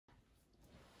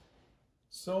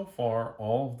So far,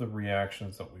 all of the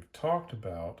reactions that we've talked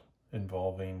about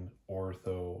involving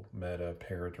ortho, meta,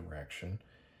 para direction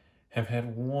have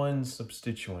had one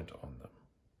substituent on them.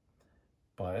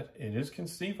 But it is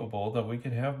conceivable that we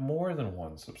could have more than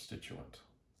one substituent.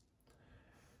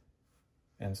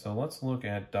 And so let's look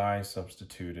at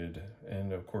disubstituted,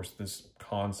 and of course this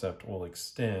concept will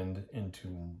extend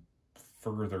into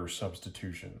further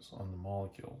substitutions on the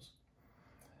molecules.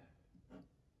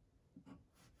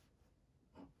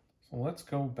 So let's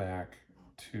go back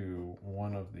to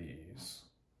one of these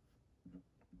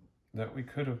that we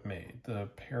could have made, the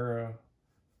para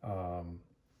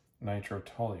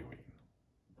nitrotoluene.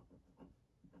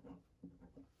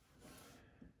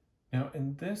 Now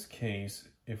in this case,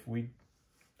 if we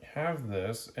have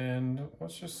this, and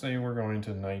let's just say we're going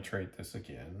to nitrate this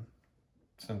again,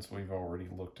 since we've already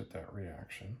looked at that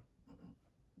reaction.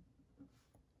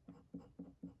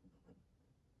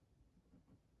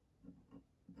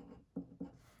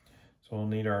 So we'll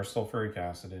need our sulfuric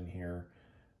acid in here,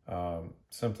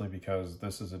 simply because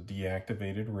this is a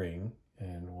deactivated ring,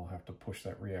 and we'll have to push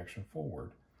that reaction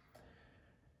forward.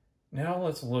 Now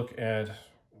let's look at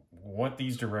what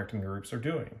these directing groups are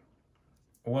doing.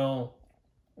 Well,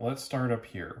 let's start up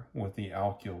here with the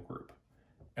alkyl group.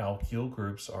 Alkyl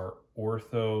groups are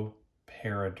ortho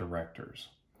para directors.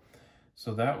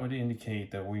 So that would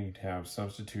indicate that we'd have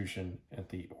substitution at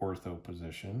the ortho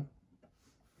position,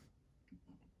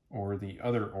 or the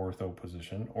other ortho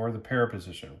position, or the para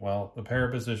position. Well, the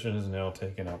para position is now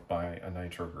taken up by a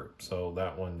nitro group, so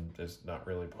that one is not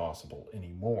really possible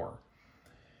anymore.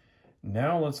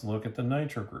 Now let's look at the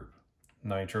nitro group.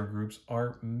 Nitro groups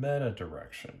are meta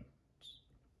direction,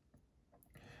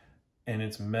 and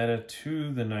it's meta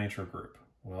to the nitro group.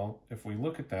 Well, if we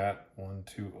look at that, 1,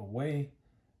 2 away,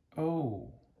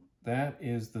 oh, that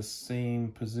is the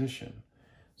same position.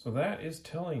 So that is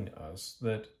telling us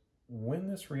that when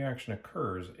this reaction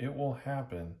occurs, it will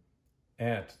happen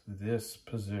at this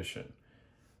position,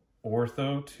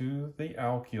 ortho to the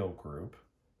alkyl group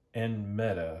and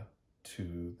meta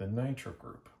to the nitro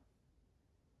group.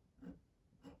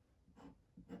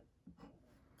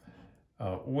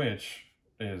 Which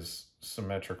is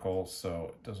symmetrical,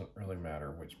 so it doesn't really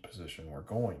matter which position we're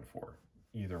going for.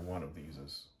 Either one of these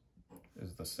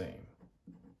is the same.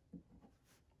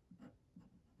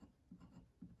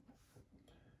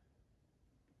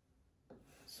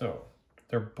 So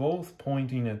they're both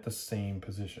pointing at the same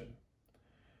position.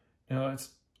 Now it's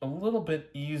a little bit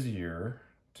easier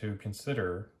to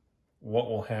consider what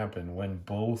will happen when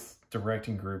both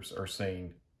directing groups are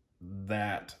saying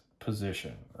that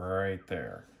position right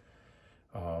there.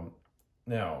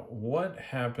 Now, what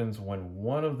happens when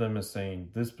one of them is saying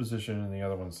this position and the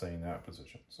other one's saying that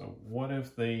position? So what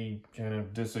if they kind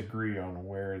of disagree on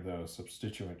where the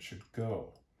substituent should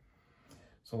go?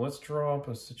 So let's draw up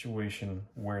a situation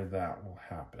where that will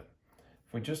happen.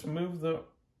 If we just move the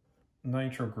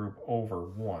nitro group over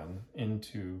 1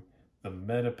 into the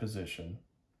meta position,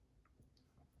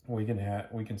 we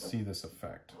can see this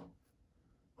effect.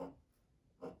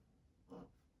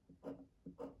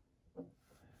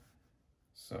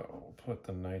 So we'll put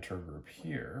the nitro group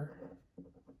here.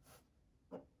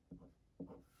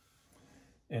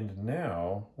 And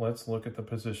now let's look at the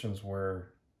positions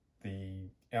where the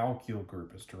alkyl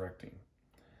group is directing.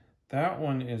 That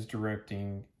one is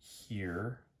directing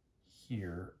here,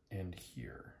 here, and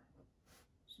here.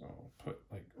 So I'll put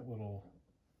like little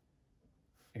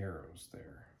arrows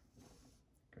there.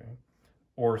 Okay,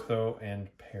 ortho and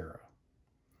para.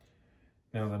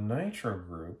 Now the nitro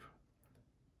group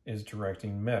is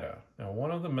directing meta. Now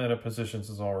one of the meta positions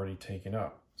is already taken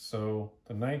up, so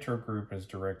the nitro group is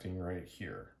directing right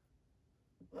here.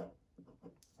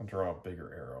 I'll draw a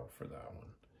bigger arrow for that one,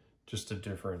 just to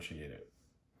differentiate it.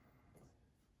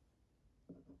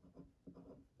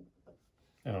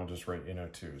 And I'll just write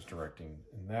NO2 is directing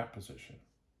in that position.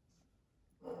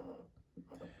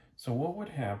 So what would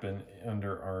happen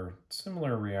under our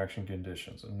similar reaction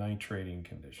conditions, a nitrating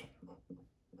condition?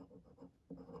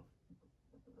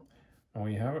 And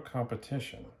we have a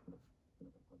competition.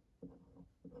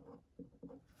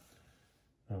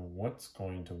 Now what's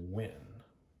going to win?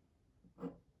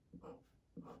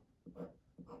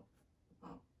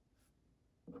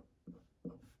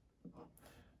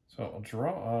 So I'll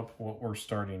draw up what we're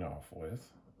starting off with.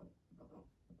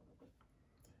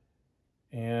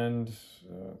 And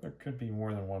there could be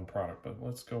more than one product, but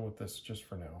let's go with this just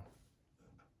for now.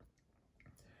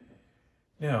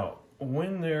 Now,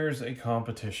 when there's a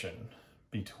competition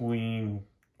between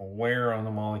where on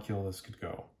the molecule this could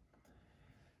go,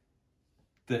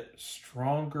 the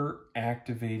stronger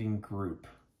activating group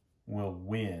will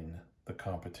win the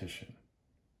competition.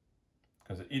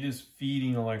 because it is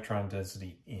feeding electron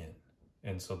density in.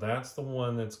 And so that's the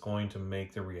one that's going to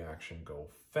make the reaction go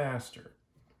faster.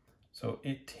 So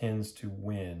it tends to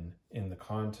win in the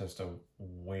contest of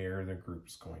where the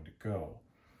group's going to go.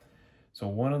 So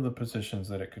one of the positions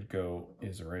that it could go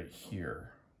is right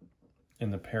here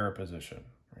in the para position,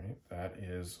 right? That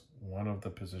is one of the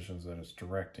positions that it's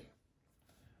directing.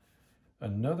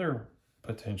 Another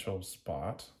potential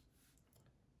spot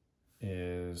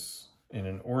is in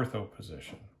an ortho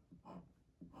position.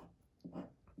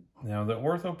 Now the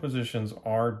ortho positions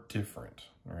are different,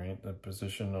 right? The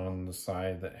position on the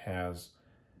side that has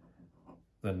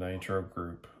the nitro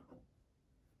group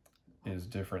is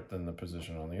different than the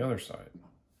position on the other side.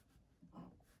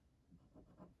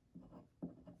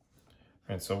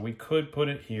 And so we could put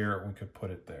it here, we could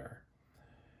put it there.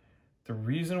 The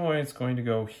reason why it's going to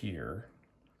go here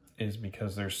is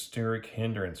because there's steric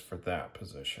hindrance for that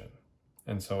position.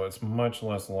 And so it's much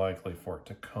less likely for it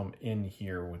to come in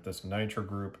here with this nitro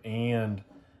group and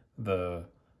the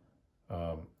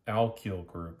alkyl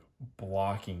group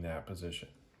blocking that position.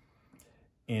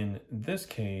 In this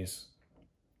case,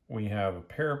 we have a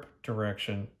para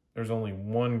direction. There's only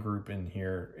one group in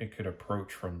here. It could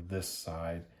approach from this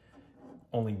side.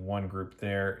 Only one group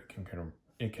there.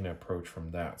 It can approach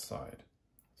from that side.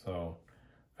 So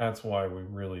that's why we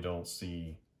really don't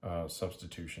see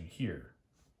substitution here.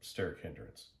 Steric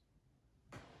hindrance.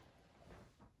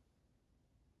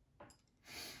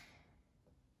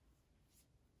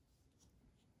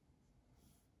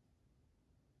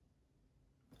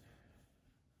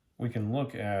 We can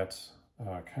look at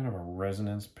kind of a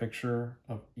resonance picture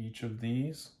of each of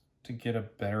these to get a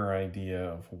better idea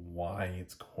of why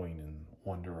it's going in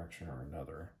one direction or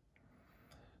another.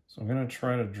 So I'm going to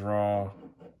try to draw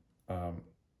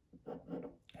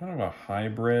kind of a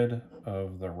hybrid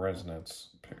of the resonance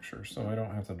picture, so I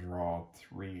don't have to draw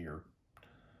 3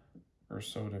 or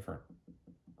so different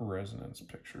resonance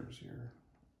pictures here.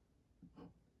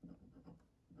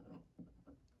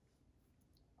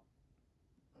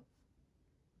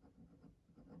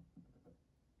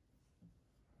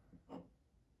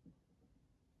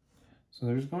 So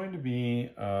there's going to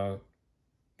be a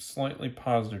slightly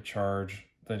positive charge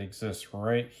that exists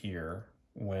right here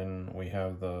when we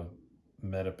have the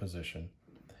meta position.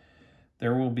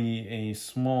 There will be a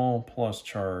small plus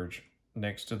charge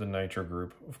next to the nitro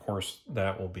group. Of course,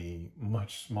 that will be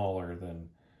much smaller than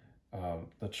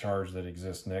the charge that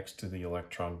exists next to the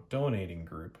electron donating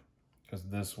group, because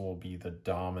this will be the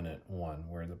dominant one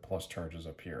where the plus charge is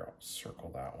up here. I'll circle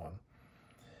that one.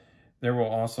 There will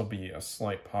also be a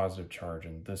slight positive charge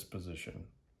in this position.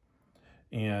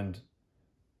 And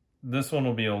this one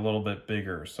will be a little bit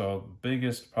bigger. So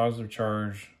biggest positive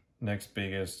charge, next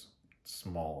biggest,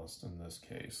 smallest in this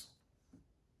case.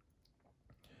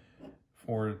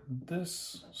 For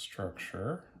this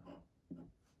structure,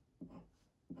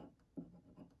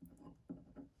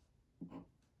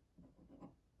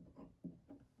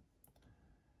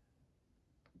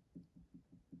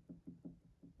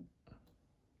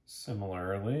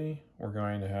 similarly, we're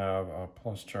going to have a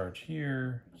plus charge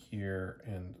here, here,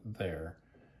 and there.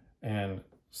 And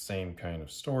same kind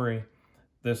of story.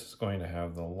 This is going to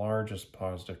have the largest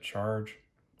positive charge,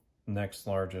 next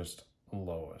largest,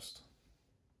 lowest.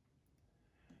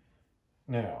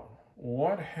 Now,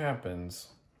 what happens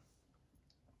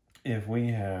if we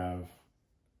have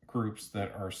groups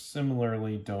that are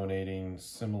similarly donating,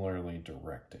 similarly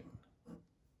directing?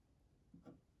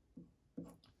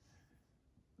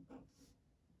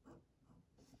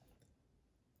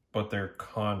 But they're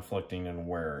conflicting in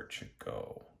where it should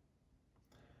go.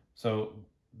 So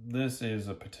this is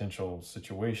a potential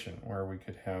situation where we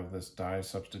could have this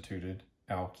disubstituted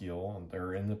alkyl, and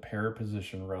they're in the para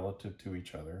position relative to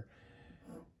each other,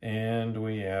 and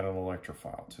we add an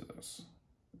electrophile to this.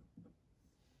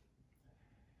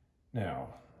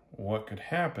 Now, what could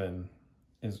happen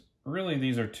is really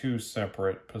these are two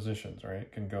separate positions, right?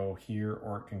 It can go here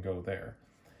or it can go there.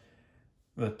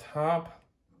 The top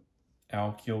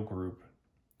alkyl group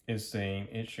is saying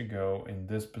it should go in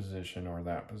this position or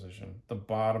that position. The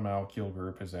bottom alkyl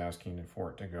group is asking for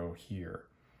it to go here.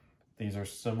 These are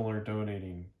similar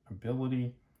donating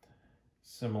ability,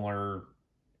 similar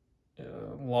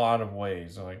a lot of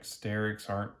ways. Like sterics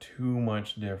aren't too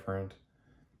much different.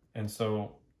 And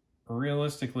so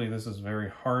realistically, this is very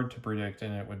hard to predict,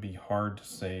 and it would be hard to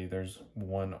say there's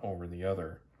one over the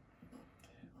other.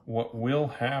 What will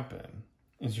happen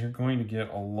is you're going to get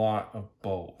a lot of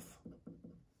both.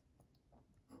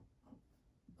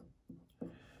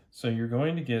 So you're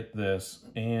going to get this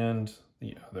and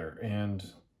the other, and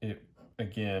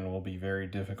again, will be very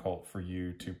difficult for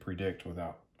you to predict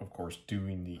without, of course,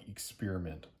 doing the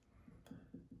experiment,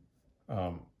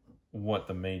 what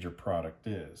the major product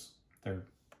is. They're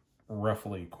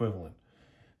roughly equivalent.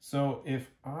 So if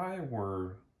I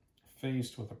were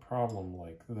faced with a problem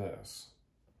like this,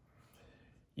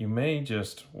 you may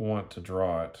just want to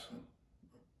draw it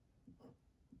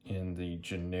in the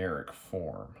generic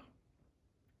form.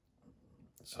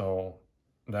 So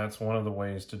that's one of the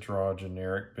ways to draw a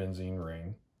generic benzene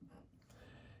ring.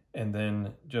 And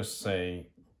then just say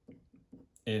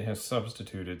it has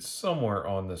substituted somewhere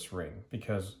on this ring,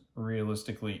 because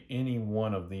realistically any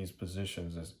one of these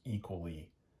positions is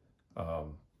equally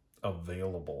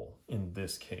available in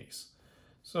this case.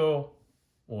 So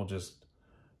we'll just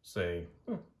say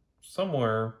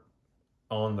somewhere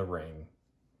on the ring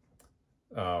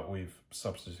we've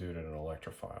substituted an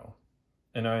electrophile.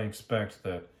 And I expect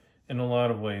that in a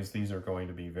lot of ways these are going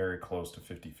to be very close to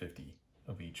 50-50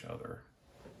 of each other.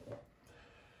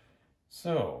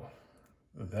 So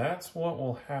that's what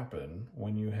will happen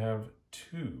when you have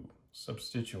two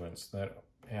substituents that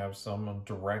have some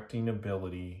directing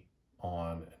ability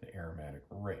on an aromatic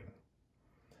ring.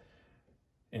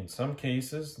 In some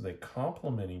cases, they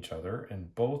complement each other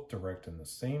and both direct in the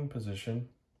same position.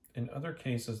 In other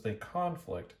cases, they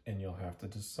conflict and you'll have to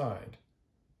decide,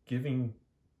 giving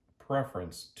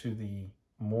preference to the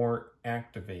more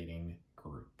activating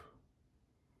group.